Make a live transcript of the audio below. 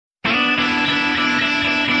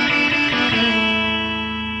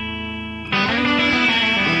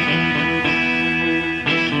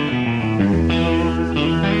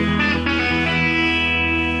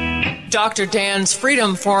Dr. Dan's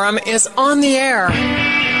Freedom Forum is on the air.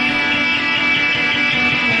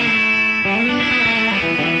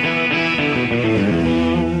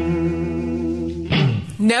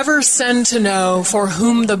 Never send to know for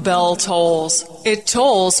whom the bell tolls. It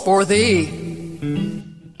tolls for thee.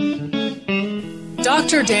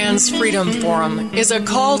 Dr. Dan's Freedom Forum is a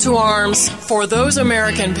call to arms for those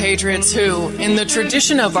American patriots who, in the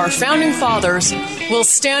tradition of our founding fathers, will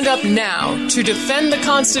stand up now to defend the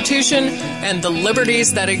Constitution and the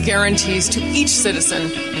liberties that it guarantees to each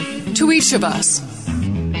citizen, to each of us.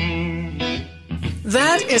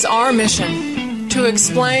 That is our mission, to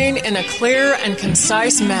explain in a clear and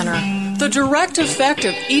concise manner the direct effect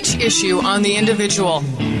of each issue on the individual,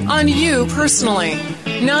 on you personally,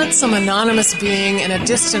 not some anonymous being in a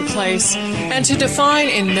distant place, and to define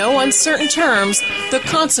in no uncertain terms the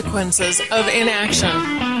consequences of inaction.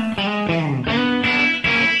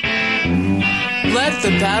 Let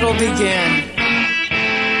the battle begin.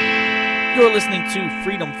 You're listening to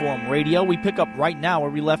Freedom Forum Radio. We pick up right now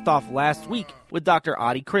where we left off last week with Dr.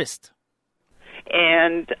 Adi Christ.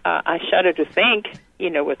 And I shudder to think,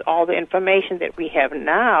 with all the information that we have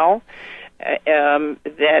now,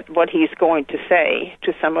 that what he's going to say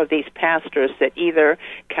to some of these pastors that either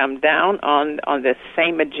come down on the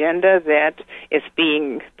same agenda that is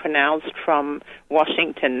being pronounced from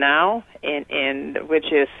Washington now, and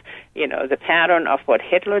which is, the pattern of what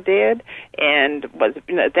Hitler did, and was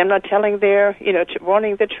them not telling their,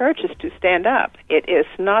 wanting the churches to stand up. It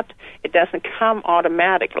doesn't come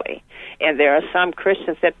automatically. And there are some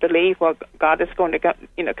Christians that believe, well, God is going to,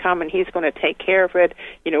 come and He's going to take care of it.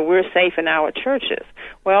 We're safe in our churches.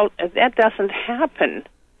 Well, that doesn't happen.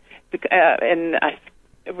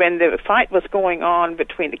 When the fight was going on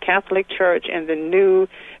between the Catholic Church and the new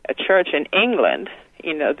church in England,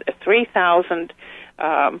 3,000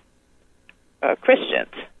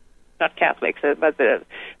 Christians, not Catholics, but the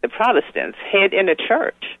Protestants, hid in a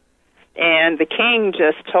church. And the king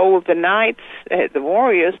just told the knights, the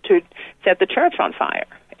warriors, to set the church on fire.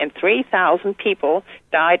 And 3,000 people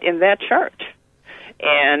died in that church.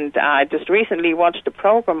 And I just recently watched a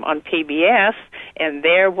program on PBS, and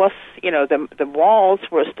there was, the walls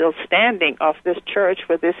were still standing of this church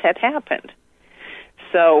where this had happened.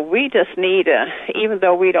 So we just need, even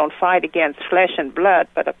though we don't fight against flesh and blood,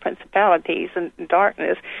 but principalities and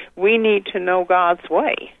darkness, we need to know God's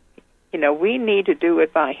way. We need to do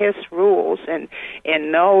it by His rules and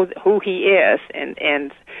know who He is,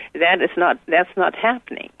 and that's not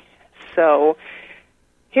happening. So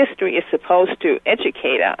history is supposed to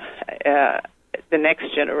educate the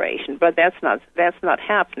next generation, but that's not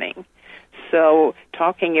happening. So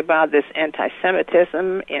talking about this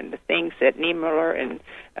anti-Semitism and the things that Niemöller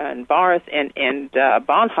and Barth and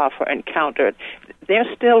Bonhoeffer encountered,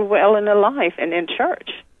 they're still well and alive and in church.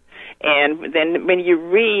 And then when you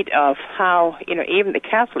read of how, even the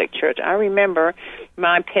Catholic Church, I remember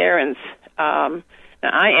my parents, now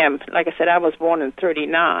like I said, I was born in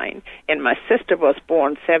 1939, and my sister was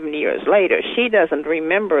born 7 years later. She doesn't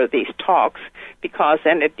remember these talks because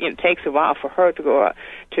then it takes a while for her to go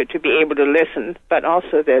to be able to listen, but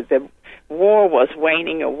also the war was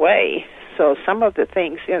waning away. So some of the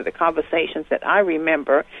things, the conversations that I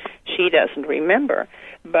remember, she doesn't remember.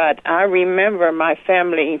 But I remember my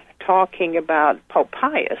family talking about Pope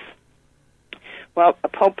Pius. Well,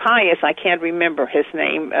 Pope Pius, I can't remember his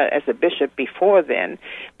name as a bishop before then,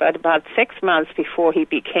 but about 6 months before he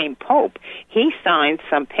became Pope, he signed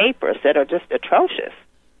some papers that are just atrocious.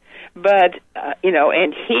 But,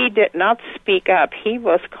 and he did not speak up. He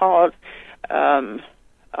was called,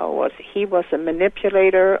 he was a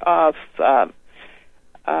manipulator of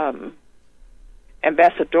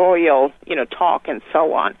ambassadorial, talk and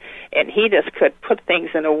so on. And he just could put things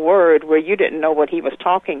in a word where you didn't know what he was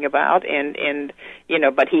talking about, and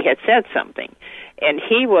but he had said something. And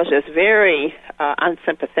he was just very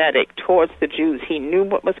unsympathetic towards the Jews. He knew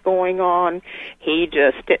what was going on. He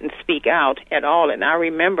just didn't speak out at all. And I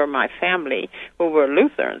remember my family, who were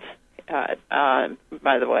Lutherans,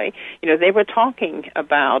 by the way, they were talking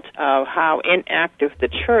about how inactive the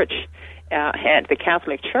church the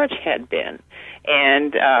Catholic Church had been.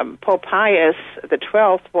 And Pope Pius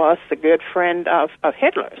XII was a good friend of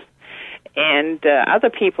Hitler's. And other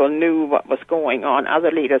people knew what was going on,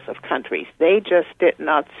 other leaders of countries. They just did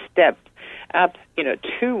not step up,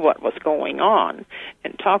 to what was going on.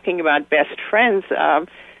 And talking about best friends,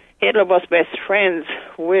 Hitler was best friends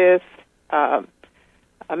with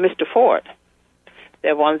Mr. Ford,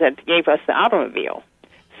 the one that gave us the automobile.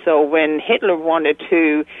 So when Hitler wanted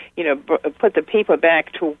to, put the people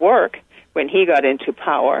back to work when he got into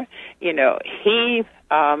power, he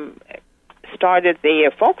started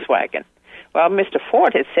the Volkswagen Well, Mr.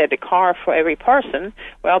 Ford had said a car for every person.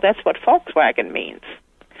 Well, that's what Volkswagen means.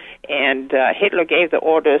 And Hitler gave the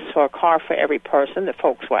orders for a car for every person, the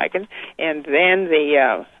Volkswagen, and then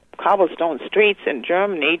the cobblestone streets in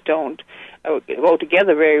Germany don't go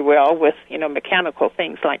together very well with, mechanical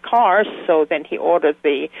things like cars, so then he ordered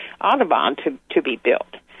the Autobahn to be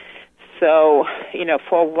built. So,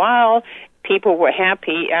 for a while, people were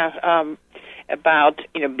happy about,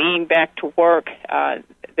 being back to work,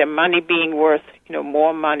 their money being worth,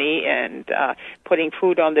 more money, and putting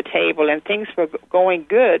food on the table, and things were going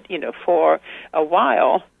good, for a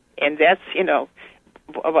while. And that's,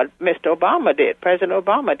 what Mr. Obama did, President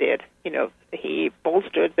Obama did. He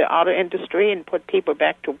bolstered the auto industry and put people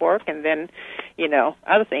back to work, and then,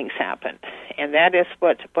 other things happened. And that is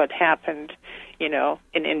what happened,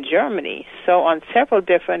 in Germany. So on several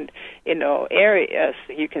different, areas,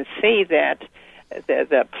 you can see that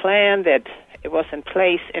the plan that it was in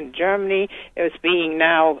place in Germany, it was being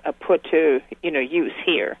now put to, use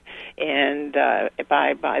here, and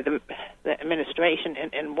by the administration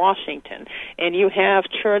in Washington. And you have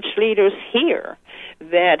church leaders here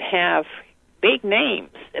that have big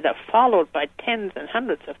names that are followed by tens and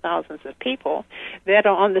hundreds of thousands of people that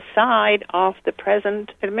are on the side of the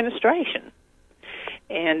present administration.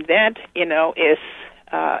 And that, is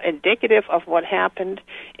indicative of what happened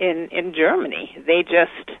in Germany. They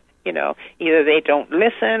just, either they don't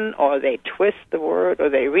listen, or they twist the word, or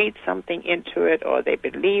they read something into it, or they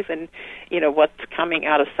believe in, what's coming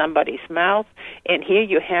out of somebody's mouth. And here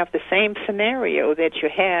you have the same scenario that you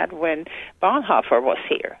had when Bonhoeffer was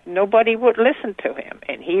here. Nobody would listen to him,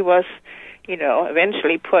 and he was,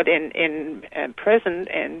 eventually put in prison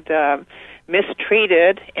and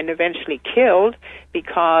mistreated and eventually killed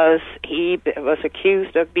because he was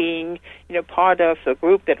accused of being, part of a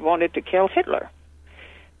group that wanted to kill Hitler.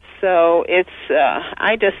 So it's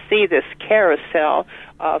I just see this carousel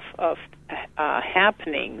of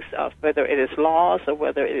happenings, of whether it is laws or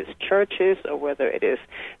whether it is churches or whether it is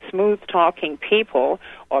smooth-talking people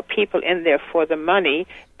or people in there for the money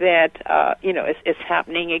that, it's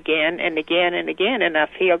happening again and again and again. And I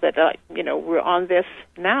feel that, we're on this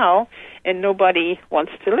now and nobody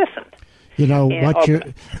wants to listen.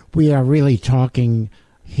 We are really talking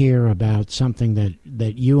here about something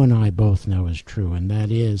that you and I both know is true, and that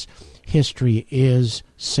is history is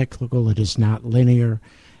cyclical. It is not linear.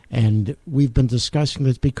 And we've been discussing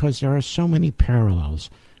this because there are so many parallels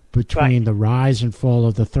between the rise and fall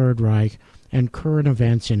of the Third Reich and current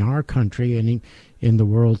events in our country and in the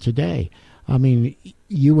world today. I mean,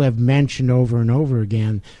 you have mentioned over and over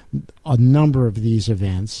again a number of these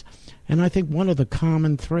events, and I think one of the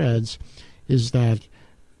common threads is that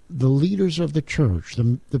the leaders of the church,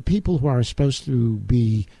 the people who are supposed to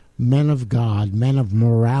be men of God, men of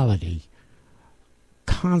morality,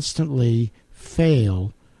 constantly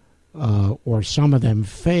fail, or some of them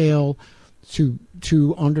fail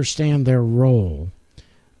to understand their role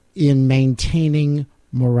in maintaining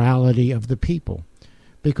morality of the people.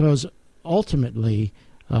 Because ultimately,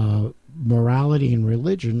 morality and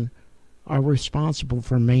religion are responsible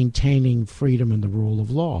for maintaining freedom and the rule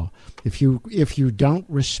of law. If you don't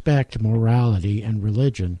respect morality and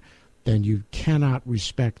religion, then you cannot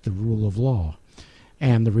respect the rule of law.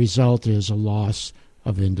 And the result is a loss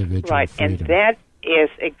of individual freedom. And that is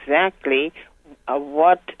exactly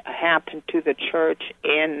what happened to the church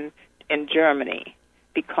in Germany,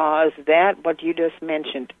 because that, what you just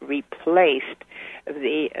mentioned, replaced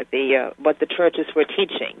the what the churches were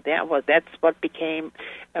teaching. That's what became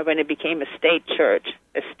when it became a state church,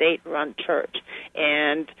 a state-run church,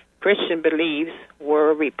 and Christian beliefs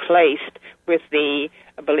were replaced with the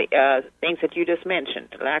things that you just mentioned.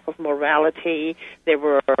 Lack of morality. There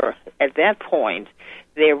were, at that point,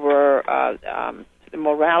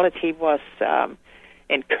 morality was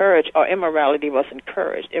encouraged, or immorality was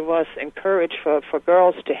encouraged. It was encouraged for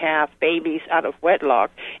girls to have babies out of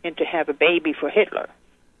wedlock and to have a baby for Hitler.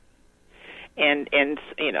 And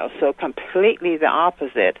so completely the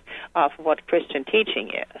opposite of what Christian teaching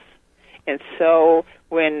is. And so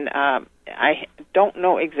when I don't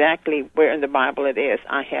know exactly where in the Bible it is,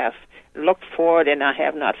 I have looked for it and I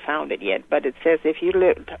have not found it yet, but it says if you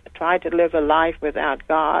try to live a life without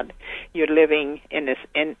God, you're living in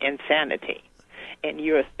insanity, and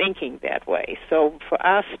you're thinking that way. So for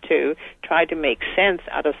us to try to make sense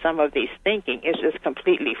out of some of these thinking is just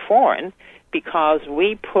completely foreign, because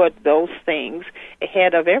we put those things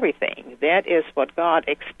ahead of everything. That is what God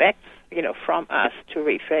expects, from us, to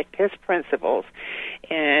reflect His principles,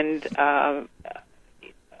 and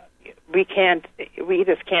we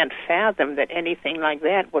just can't fathom that anything like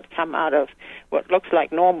that would come out of what looks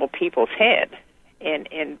like normal people's head.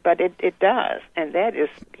 But it does, and that is,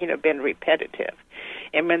 been repetitive.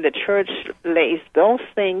 And when the church lays those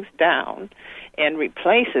things down and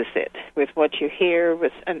replaces it with what you hear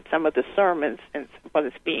and some of the sermons and what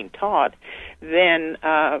is being taught, then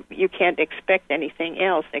you can't expect anything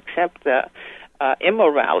else except the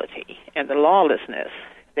immorality and the lawlessness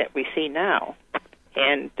that we see now.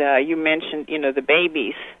 And you mentioned, the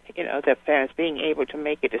babies, the parents being able to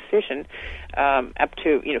make a decision up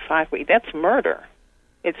to, 5 weeks. That's murder.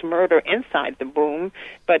 It's murder inside the womb,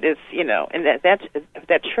 but it's, and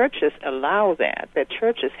that churches allow that. That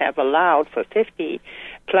churches have allowed for 50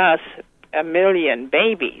 plus a million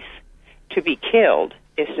babies to be killed.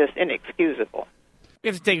 It's just inexcusable. We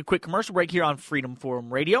have to take a quick commercial break here on Freedom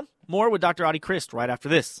Forum Radio. More with Dr. Audie Christ right after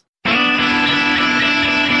this.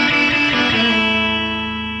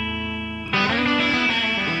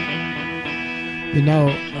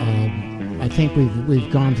 I think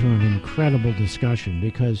we've gone through an incredible discussion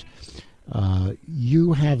because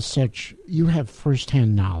you have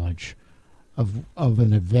firsthand knowledge of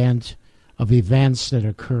events that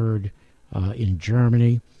occurred in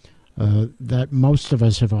Germany that most of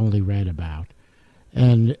us have only read about,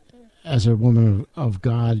 and as a woman of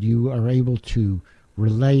God, you are able to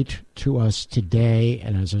relate to us today,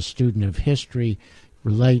 and as a student of history,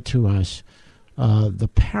 relate to us the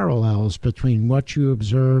parallels between what you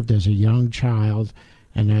observed as a young child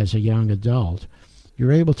and as a young adult.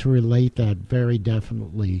 You're able to relate that very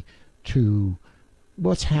definitely to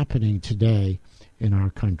what's happening today in our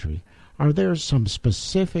country. Are there some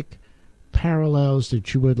specific parallels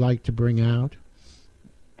that you would like to bring out?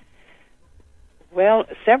 Well,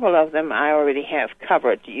 several of them I already have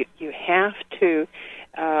covered. You have to,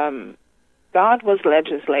 God was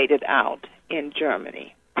legislated out in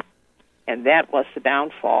Germany. And that was the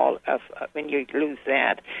downfall of when you lose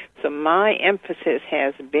that. So my emphasis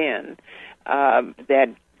has been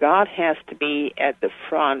that God has to be at the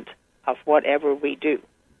front of whatever we do.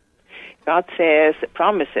 God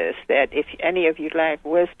promises that if any of you lack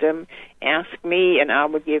wisdom, ask me and I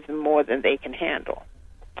will give them more than they can handle.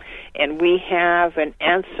 And we have an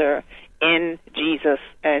answer in Jesus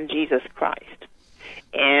and Jesus Christ.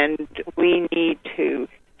 And we need to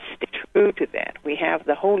stay true to that. We have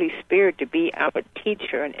the Holy Spirit to be our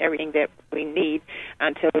teacher and everything that we need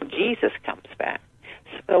until Jesus comes back.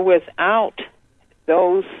 So without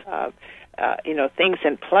those, things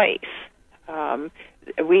in place,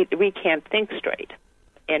 we can't think straight,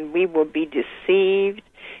 and we will be deceived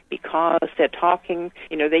because they're talking.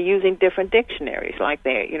 They're using different dictionaries, like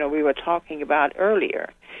we were talking about earlier.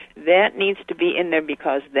 That needs to be in there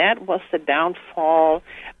because that was the downfall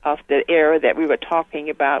of the era that we were talking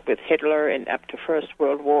about with Hitler and up to First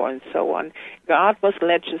World War and so on. God was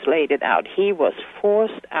legislated out. He was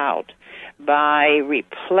forced out by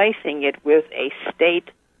replacing it with a state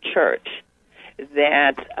church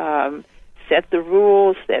that set the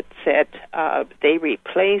rules, that they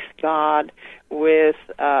replaced God with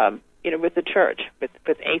with the church,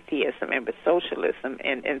 with atheism and with socialism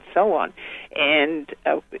and so on. And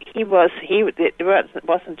he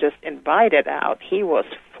wasn't just invited out, he was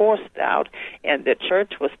forced out, and the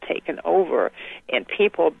church was taken over, and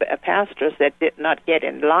pastors that did not get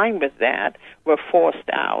in line with that were forced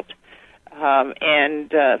out.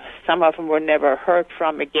 And some of them were never heard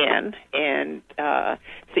from again. And so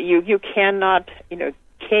you cannot,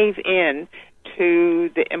 cave in to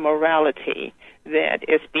the immorality that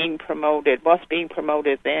is being promoted, was being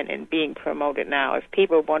promoted then and being promoted now. If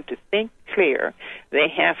people want to think clear, they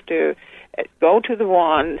have to go to the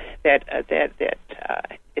one that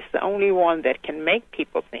is the only one that can make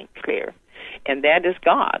people think clear, and that is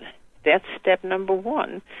God. That's step number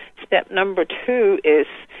one. Step number two is,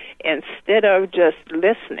 instead of just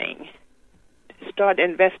listening, start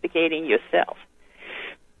investigating yourself.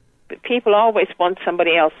 But people always want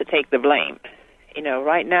somebody else to take the blame.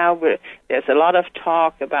 Right now there's a lot of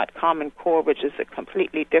talk about Common Core, which is a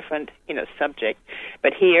completely different, subject.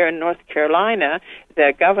 But here in North Carolina,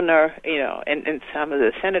 the governor, and some of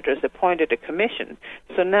the senators appointed a commission.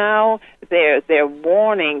 So now they're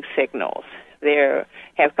warning signals. They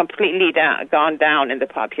have completely gone down in the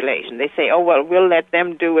population. They say, oh, well, we'll let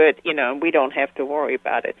them do it, and we don't have to worry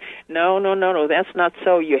about it. No, that's not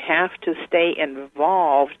so. You have to stay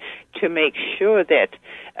involved to make sure that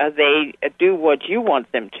they do what you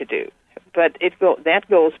want them to do. But that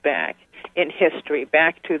goes back in history,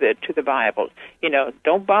 back to the Bible.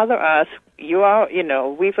 Don't bother us. You are,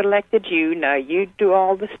 we've elected you. Now you do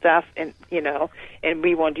all the stuff, and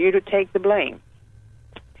we want you to take the blame.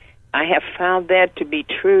 I have found that to be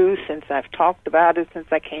true since I've talked about it since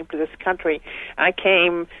I came to this country. I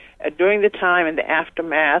came during the time in the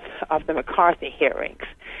aftermath of the McCarthy hearings.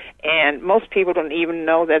 And most people don't even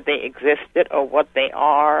know that they existed or what they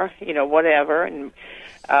are, whatever. And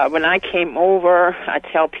when I came over, I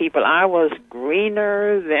tell people I was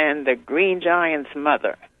greener than the Green Giant's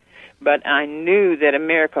mother. But I knew that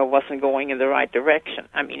America wasn't going in the right direction.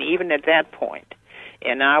 I mean, even at that point.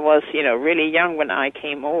 And I was, really young when I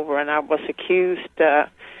came over, and I was accused,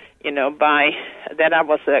 by that I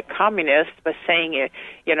was a communist by saying,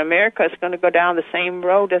 America is going to go down the same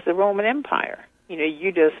road as the Roman Empire.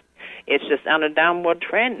 It's just on a downward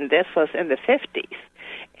trend, and this was in the 50s.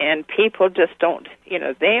 And people just don't,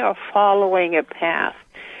 they are following a path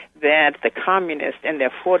that the communists and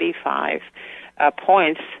their 45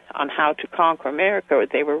 points on how to conquer America,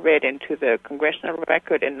 they were read into the congressional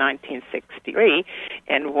record in 1963.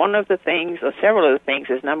 And one of the things, or several of the things,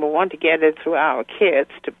 is number one, to get it through our kids,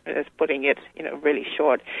 putting it, really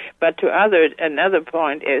short. But another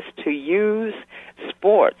point is to use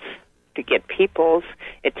sports to get people's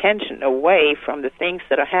attention away from the things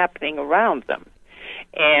that are happening around them.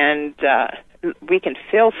 And we can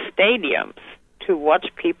fill stadiums to watch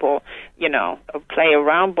people, play a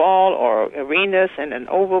round ball or arenas and an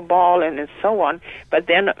oval ball and so on. But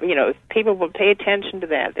then, if people will pay attention to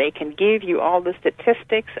that, they can give you all the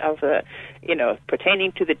statistics of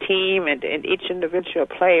pertaining to the team and each individual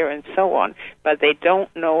player and so on. But they don't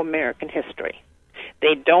know American history.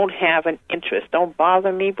 They don't have an interest. Don't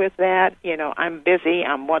bother me with that. I'm busy.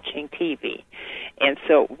 I'm watching TV. And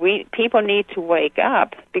so people need to wake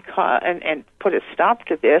up and put a stop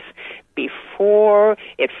to this before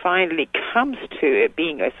it finally comes to it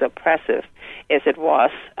being as oppressive as it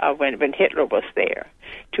was when Hitler was there.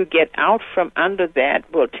 To get out from under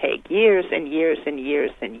that will take years and years and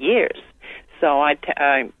years and years. So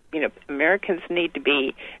Americans need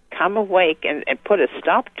to come awake and put a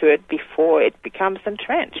stop to it before it becomes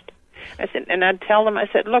entrenched. I'd tell them,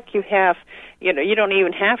 look, you have, you don't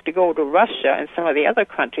even have to go to Russia and some of the other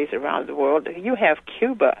countries around the world. You have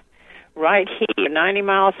Cuba right here, 90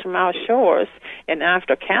 miles from our shores, and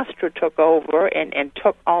after Castro took over and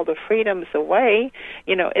took all the freedoms away,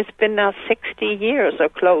 it's been now 60 years or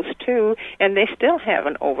close to, and they still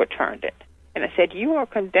haven't overturned it. And I said, you are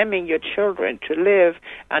condemning your children to live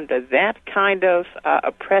under that kind of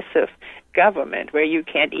oppressive government where you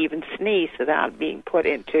can't even sneeze without being put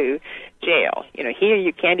into jail. Here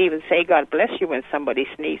you can't even say God bless you when somebody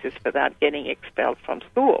sneezes without getting expelled from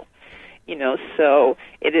school. So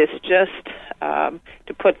it is just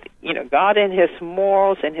to put, God and His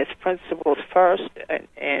morals and His principles first,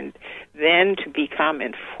 and then to become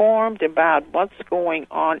informed about what's going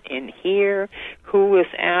on in here, who is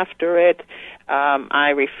after it.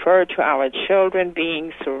 I refer to our children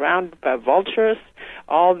being surrounded by vultures,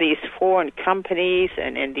 all these foreign companies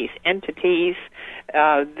and these entities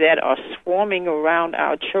that are swarming around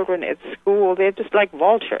our children at school. They're just like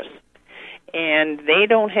vultures. And they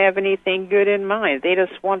don't have anything good in mind. They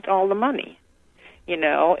just want all the money,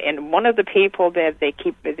 And one of the people that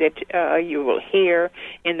you will hear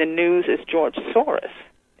in the news is George Soros.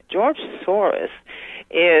 George Soros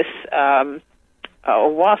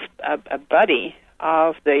was a buddy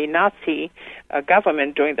of the Nazi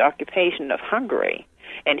government during the occupation of Hungary,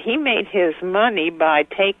 and he made his money by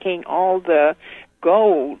taking all the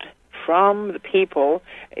gold from the people,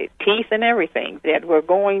 teeth and everything, that were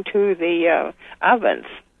going to the ovens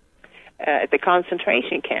at the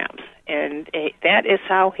concentration camps. And that is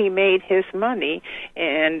how he made his money.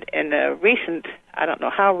 And in a recent, I don't know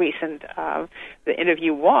how recent the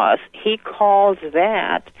interview was, he calls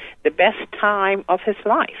that the best time of his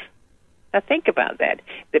life. Now think about that.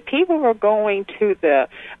 The people were going to the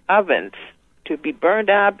ovens to be burned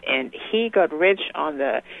up, and he got rich on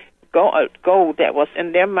the gold that was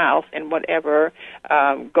in their mouth and whatever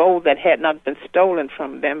gold that had not been stolen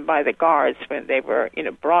from them by the guards when they were,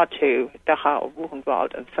 brought to Dachau,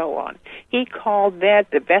 Buchenwald, and so on. He called that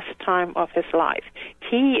the best time of his life.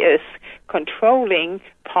 He is controlling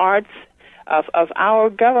parts of our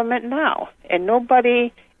government now, and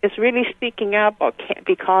nobody is really speaking up or can't,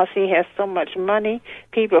 because he has so much money.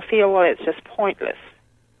 People feel, well, it's just pointless.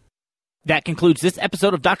 That concludes this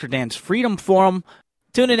episode of Dr. Dan's Freedom Forum.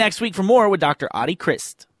 Tune in next week for more with Dr. Adi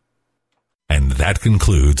Christ. And that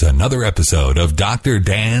concludes another episode of Dr.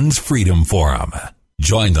 Dan's Freedom Forum.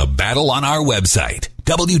 Join the battle on our website,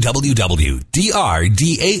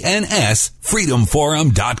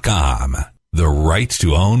 www.drdansfreedomforum.com. The right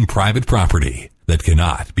to own private property that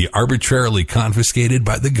cannot be arbitrarily confiscated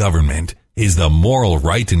by the government is the moral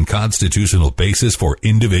right and constitutional basis for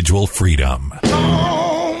individual freedom.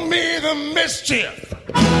 Don't be the mischief.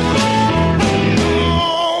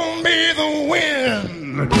 Don't be the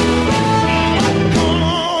wind.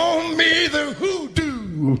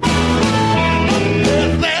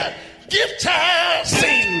 guitar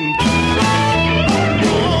sing.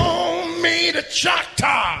 Call me the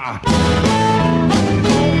Choctaw.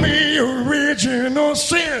 Call me original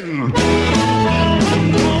sin.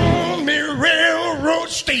 Call me railroad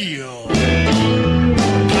steel.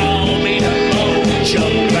 Call me the Mojo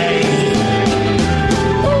Man.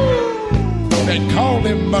 They call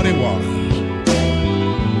them muddy waters.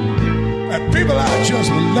 And people, I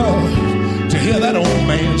just love to hear that old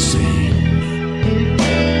man sing.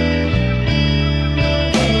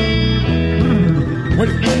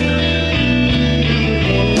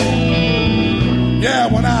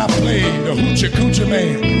 Yeah, when I play the Hoochie Coochie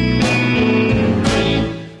Man,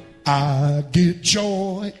 I get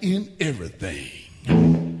joy in everything.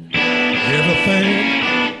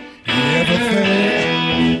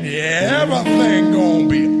 Everything gonna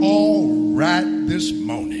be all right this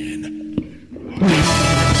morning.